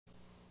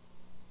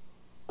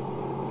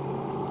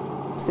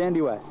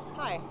Sandy West.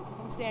 Hi,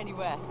 I'm Sandy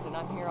West, and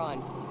I'm here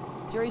on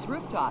Jerry's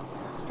rooftop,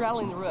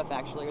 straddling the roof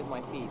actually with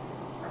my feet.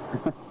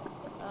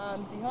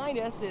 Behind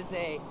us is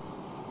a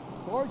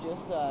gorgeous,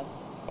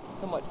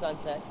 somewhat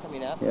sunset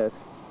coming up. Yes.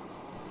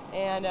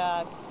 And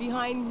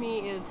behind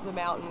me is the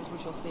mountains,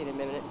 which you'll see in a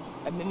minute.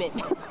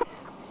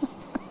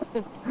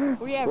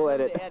 We have We'll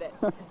room edit. to edit.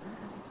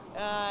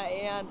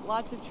 And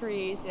lots of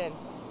trees, and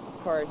of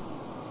course,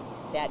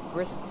 that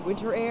brisk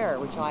winter air,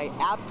 which I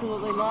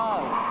absolutely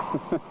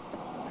love.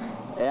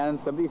 And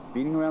somebody's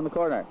speeding around the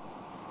corner.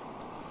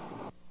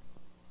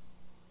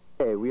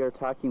 Okay, we are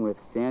talking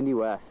with Sandy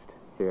West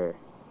here.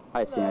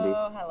 Hi, Sandy.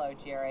 Hello,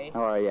 Jerry.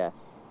 How are you?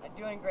 I'm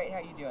doing great. How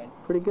are you doing?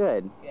 Pretty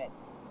good. Good.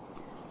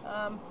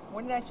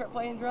 When did I start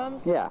playing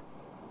drums? Yeah.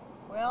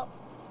 Well,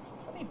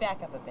 let me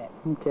back up a bit.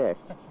 Okay.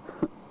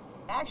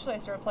 Actually, I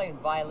started playing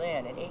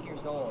violin at 8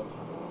 years old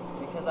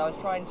because I was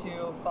trying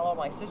to follow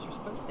my sister's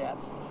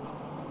footsteps,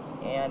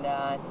 and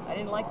I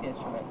didn't like the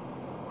instrument.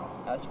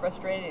 I was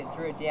frustrated and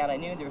threw it down. I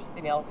knew there was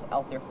something else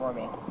out there for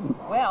me.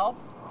 Well,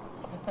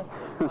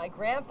 my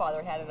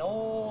grandfather had an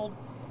old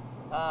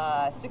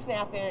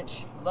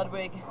 6.5-inch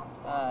Ludwig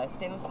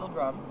stainless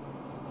steel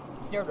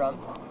snare drum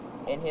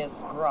in his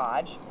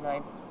garage, and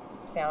I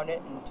found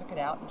it and took it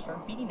out and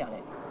started beating on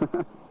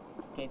it.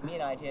 Gave me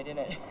an idea,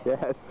 didn't it?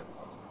 Yes.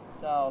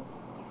 So,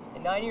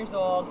 at 9 years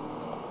old,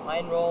 I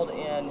enrolled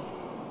in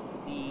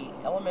the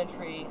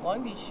elementary,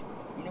 Long Beach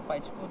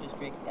Unified School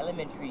District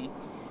elementary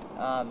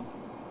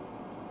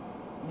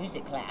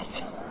music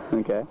class.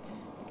 Okay.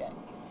 Okay.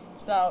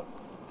 So,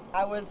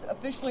 I was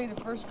officially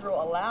the first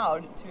girl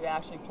allowed to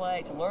actually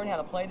to learn how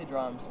to play the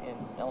drums in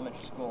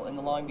elementary school in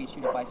the Long Beach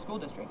Unified School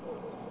District.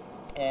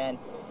 And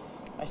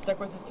I stuck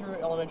with it through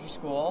elementary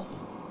school,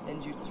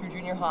 then through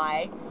junior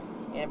high,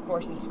 and of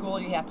course in school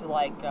you have to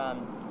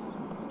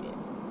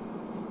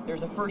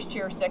there's a first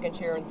chair, second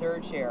chair, and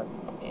third chair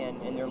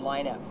in their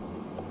lineup.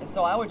 And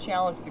so I would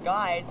challenge the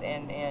guys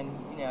and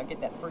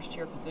get that first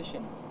chair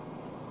position.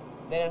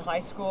 Then in high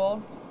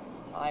school,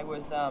 I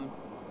was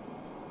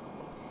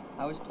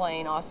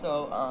playing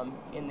also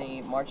in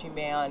the marching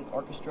band,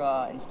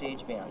 orchestra, and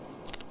stage band.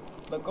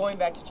 But going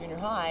back to junior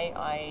high,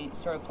 I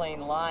started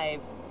playing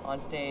live on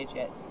stage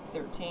at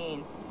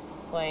 13,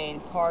 playing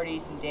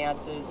parties and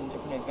dances and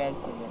different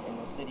events in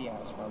the city I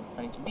was from,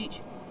 Huntington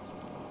Beach.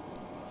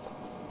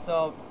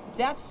 So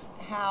that's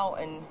how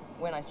and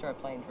when I started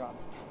playing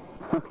drums.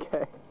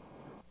 Okay.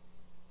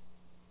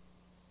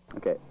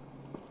 Okay.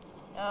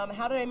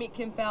 How did I meet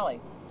Kim Fowley?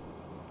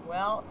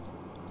 Well,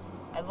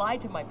 I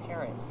lied to my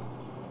parents.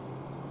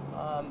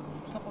 A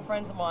couple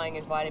friends of mine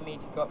invited me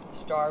to go up to the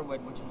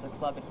Starwood, which is a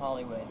club in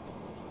Hollywood.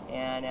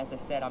 And as I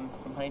said, I'm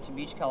from Huntington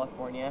Beach,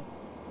 California.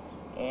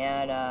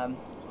 And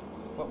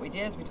what we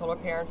did is we told our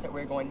parents that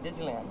we were going to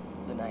Disneyland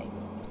for the night.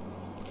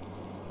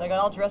 So I got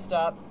all dressed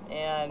up,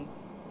 and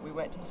we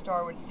went to the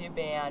Starwood to see a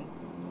band.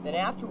 Then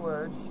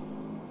afterwards,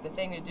 the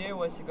thing to do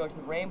was to go to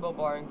the Rainbow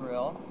Bar and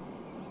Grill,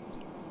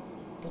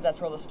 because that's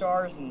where all the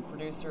stars and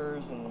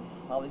producers and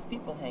all these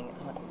people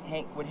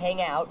would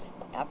hang out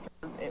after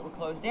it would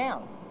close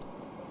down.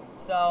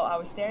 So I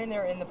was standing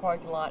there in the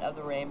parking lot of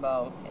the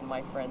Rainbow, and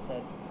my friend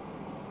said,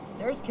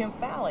 "There's Kim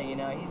Fowley,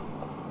 he's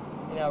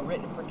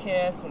written for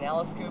Kiss and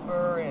Alice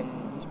Cooper,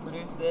 and he's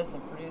produced this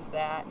and produced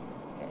that.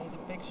 He's a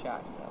big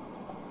shot." So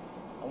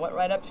I went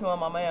right up to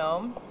him on my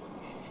own.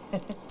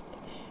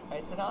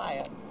 I said,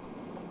 "Hi,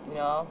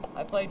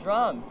 I play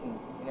drums, and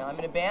I'm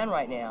in a band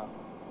right now."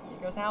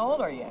 He goes, "How old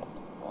are you?"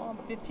 "Well,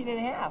 I'm 15 and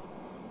a half.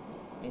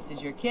 He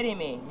says, "You're kidding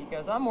me." He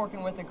goes, "I'm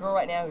working with a girl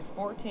right now who's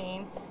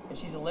 14, and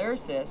she's a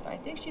lyricist. I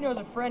think she knows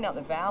a friend out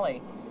in the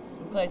valley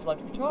who plays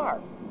electric guitar,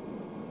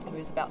 who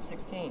is about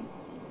 16.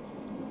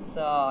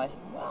 So I said,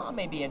 "Well, I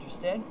may be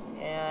interested."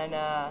 And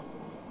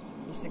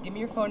he said, "Give me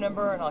your phone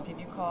number, and I'll give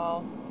you a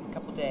call in a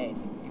couple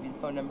days. I'll give you the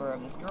phone number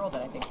of this girl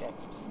that I think that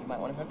you might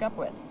want to hook up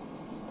with."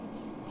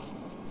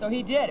 So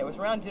he did. It was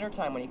around dinner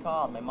time when he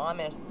called. My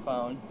mom answered the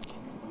phone.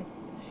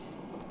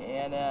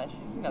 And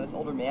she's, this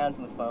older man's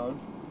on the phone.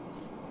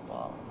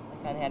 Well, I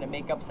kind of had to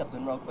make up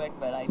something real quick,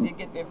 but I did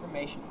get the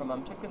information from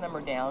him, took the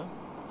number down,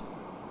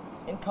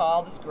 and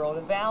called this girl in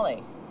the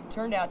valley. It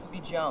turned out to be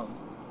Joan.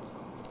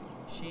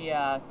 She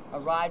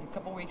arrived a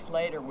couple weeks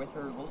later with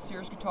her little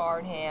Sears guitar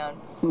in hand.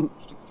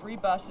 She took 3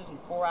 buses, and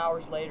 4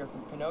 hours later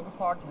from Canoga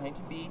Park to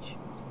Huntington Beach.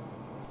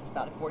 It's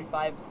about a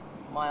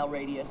 45-mile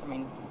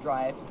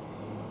drive.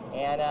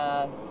 And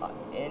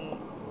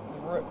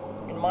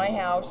in my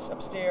house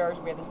upstairs,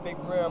 we had this big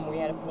room. We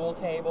had a pool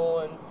table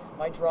and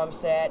my drum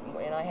set,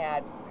 and I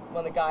had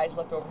one of the guys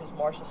left over his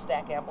Marshall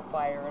Stack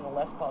amplifier and a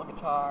Les Paul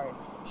guitar. And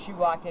she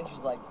walked in, she's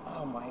like,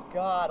 "Oh my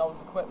God, all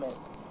this equipment."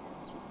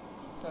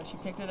 So she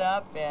picked it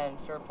up and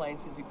started playing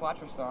Suzi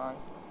Quatro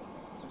songs,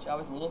 which I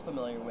was a little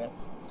familiar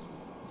with.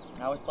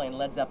 I was playing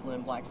Led Zeppelin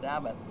and Black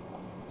Sabbath,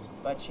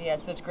 but she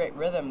had such great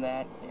rhythm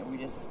that we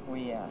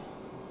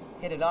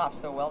hit it off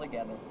so well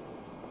together.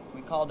 So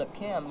we called up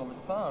Kim over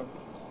the phone,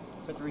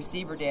 put the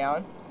receiver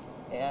down,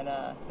 and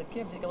said,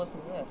 "Kim, take a listen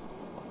to this."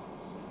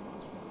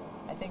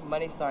 I think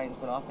money signs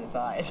went off in his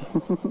eyes.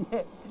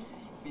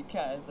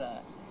 because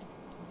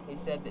he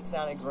said that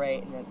sounded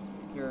great, and that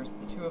if there's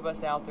the two of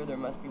us out there, there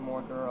must be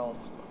more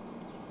girls.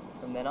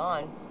 From then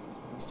on,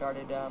 we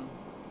started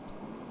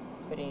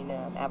putting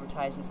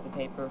advertisements in the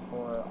paper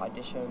for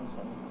auditions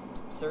and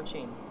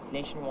searching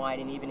nationwide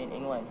and even in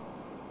England.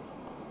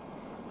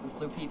 We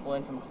flew people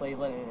in from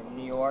Cleveland and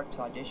New York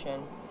to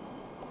audition.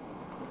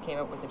 We came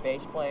up with a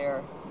bass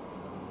player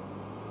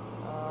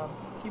a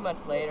few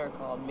months later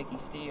called Mickey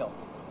Steele.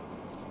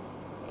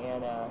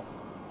 And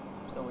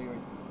so we were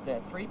the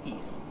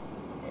three-piece.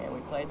 And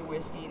we played the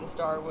Whiskey and the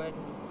Starwood,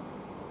 and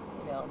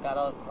you know, got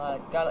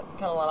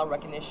kind of a lot of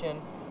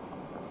recognition.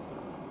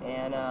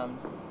 And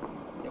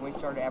then we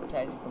started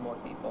advertising for more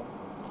people.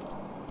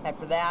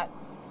 After that,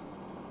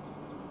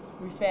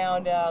 we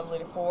found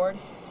Lita Ford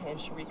and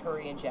Cherie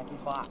Curry and Jackie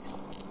Fox,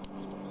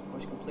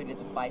 which completed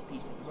the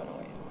 5-piece of the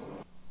Runaways.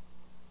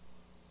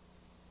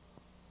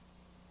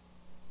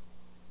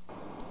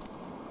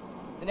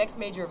 The next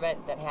major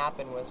event that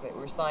happened was we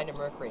were signed to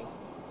Mercury,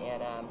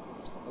 and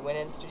we went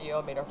in the studio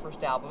and made our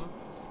first album,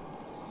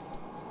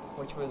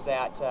 which was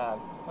at,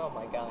 oh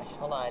my gosh,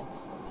 hold on,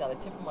 it's on the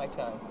tip of my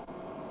tongue.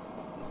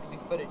 This could be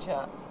footage,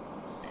 huh?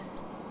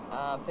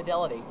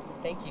 Fidelity,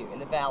 thank you, in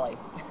the Valley.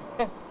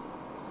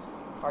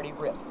 Party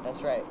Rip,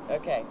 that's right.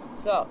 Okay,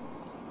 so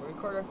we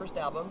recorded our first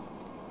album,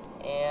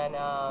 and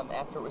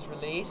after it was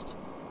released,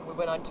 we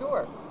went on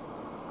tour.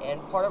 And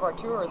part of our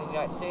tour in the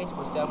United States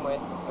was done with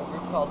a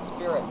group called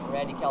Spirit in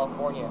Randy,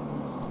 California,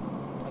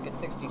 like a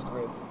 60s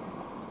group.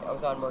 That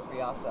was on Mercury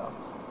also.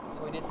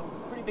 So we did some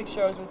pretty big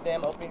shows with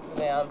them, opening for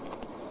them,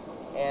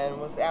 and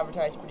was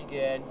advertised pretty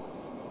good.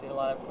 Did a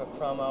lot of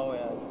promo,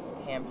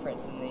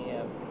 handprints in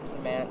the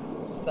cement.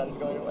 The sun's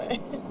going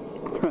away.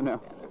 No.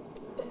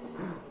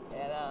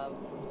 And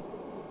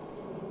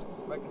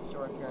record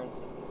store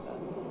appearances and stuff.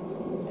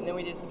 And then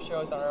we did some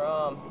shows on our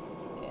own,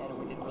 and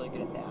we did really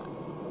good at that.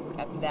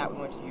 After that, we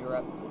went to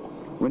Europe.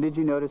 When did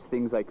you notice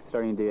things like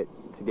starting to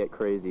get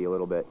crazy a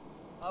little bit?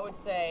 I would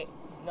say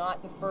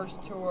not the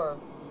first tour.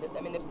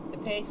 I mean, the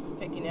pace was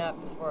picking up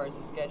as far as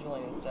the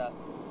scheduling and stuff.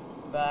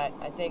 But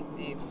I think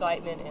the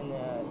excitement and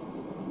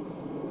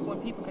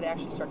when people could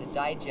actually start to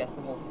digest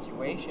the whole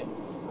situation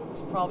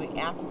was probably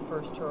after the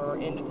first tour,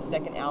 into the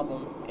second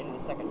album, into the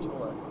second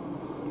tour.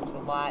 It was a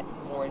lot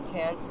more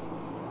intense,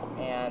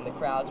 and the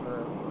crowds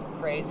were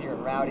crazier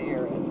and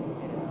rowdier, and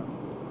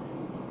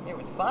it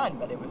was fun,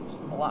 but it was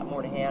a lot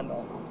more to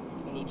handle.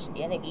 And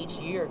I think each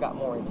year got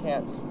more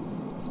intense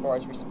as far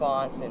as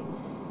response and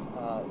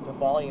the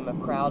volume of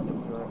crowds that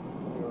we were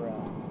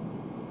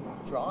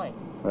drawing.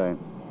 Right.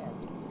 Yeah.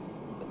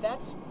 But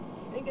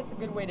I think it's a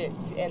good way to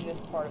end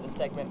this part of the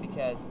segment,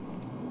 because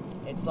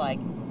it's like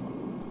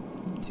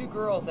two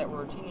girls that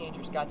were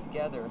teenagers got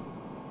together,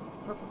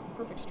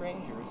 perfect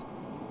strangers,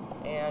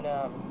 and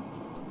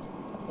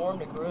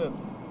formed a group.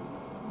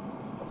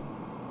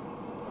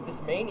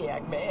 This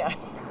maniac man.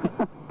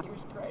 He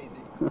was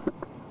crazy.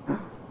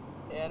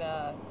 And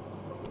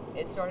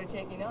it started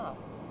taking off.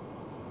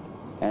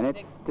 And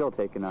it's still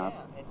taking off.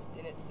 Yeah,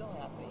 it's still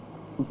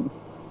happening.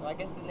 So I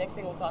guess the next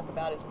thing we'll talk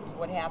about is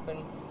what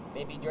happened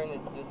maybe during the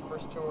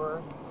first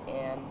tour,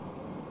 and